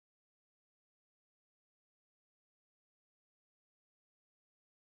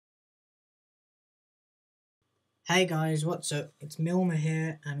Hey guys, what's up? It's Milmer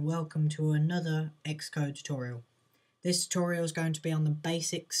here and welcome to another Xcode tutorial. This tutorial is going to be on the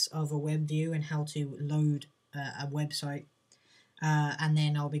basics of a web view and how to load a website, and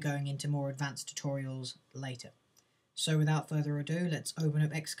then I'll be going into more advanced tutorials later. So without further ado, let's open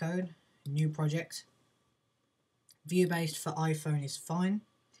up Xcode, new project. View based for iPhone is fine,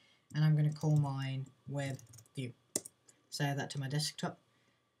 and I'm going to call mine web view. Save that to my desktop,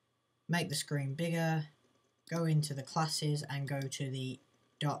 make the screen bigger, go into the classes and go to the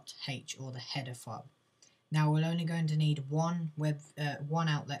 .h or the header file. Now we're only going to need one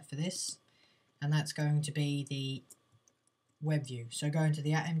outlet for this, and that's going to be the web view. So go into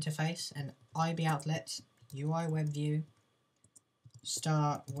the interface and IB outlet, UIWebview,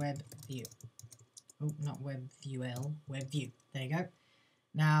 start web view. Oh, not WebViewL, WebView. There you go.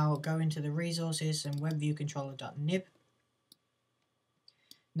 Now go into the resources and WebViewController.nib.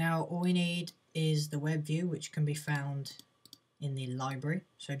 Now all we need is the web view, which can be found in the library.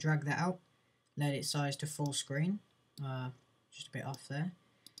 So drag that out, let it size to full screen, just a bit off there.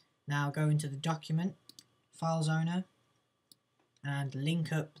 Now go into the document, files owner, and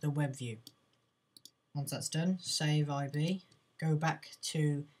link up the web view. Once that's done, save IB, go back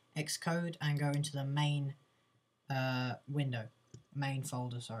to Xcode and go into the main main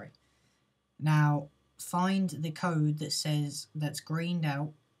folder, sorry. Now find the code that's greened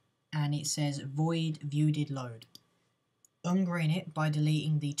out and it says void viewDidLoad. Ungreen it by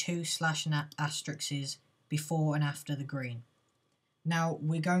deleting the 2 /asterisks before and after the green. Now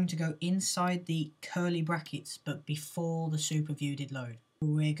we're going to go inside the curly brackets but before the super viewDidLoad.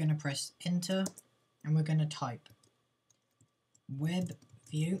 We're going to press enter and we're going to type web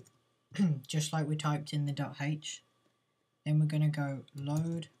view just like we typed in the .h. Then we're going to go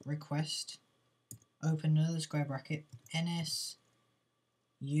load request, open another square bracket, ns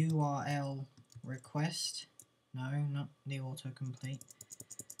URL request, no, not the autocomplete,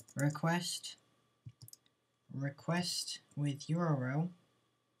 request with URL,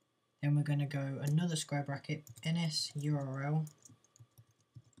 then we're going to go another square bracket, ns URL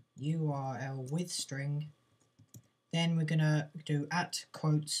with string, then we're going to do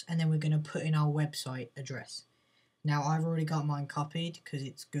 @quotes, and then we're going to put in our website address. Now I've already got mine copied because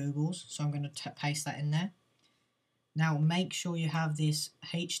it's Google's, so I'm going to paste that in there. Now make sure you have this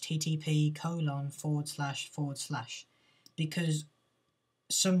http:// because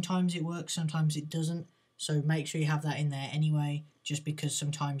sometimes it works, sometimes it doesn't, so make sure you have that in there anyway, just because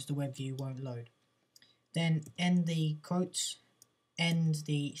sometimes the web view won't load. Then end the quotes, end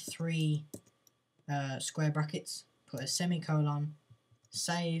the 3 square brackets, put a semicolon,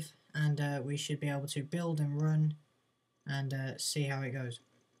 save, and we should be able to build and run and see how it goes.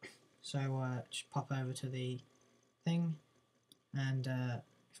 So just pop over to the thing, and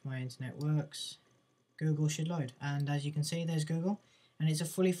if my internet works, Google should load, and as you can see there's Google, and it's a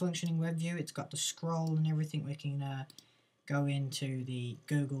fully functioning web view. It's got the scroll and everything. We can go into the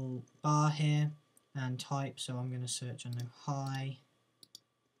Google bar here and type, so I'm going to search on the hi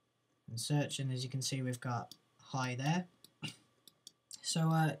and search, and as you can see we've got hi there.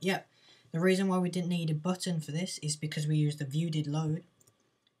 So yeah, the reason why we didn't need a button for this is because we used the viewDidLoad,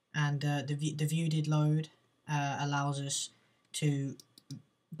 and the viewDidLoad allows us to,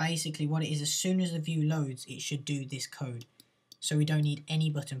 basically what it is, as soon as the view loads it should do this code, so we don't need any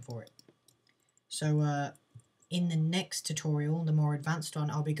button for it. So in the next tutorial, the more advanced one,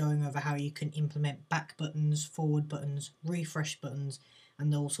 I'll be going over how you can implement back buttons, forward buttons, refresh buttons,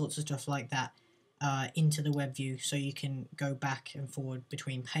 and all sorts of stuff like that into the web view, so you can go back and forward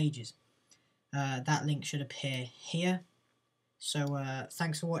between pages. That link should appear here. So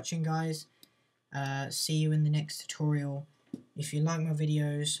thanks for watching, guys. See you in the next tutorial. If you like my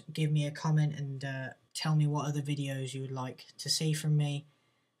videos, give me a comment and tell me what other videos you would like to see from me.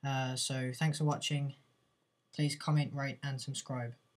 So thanks for watching. Please comment, rate and subscribe.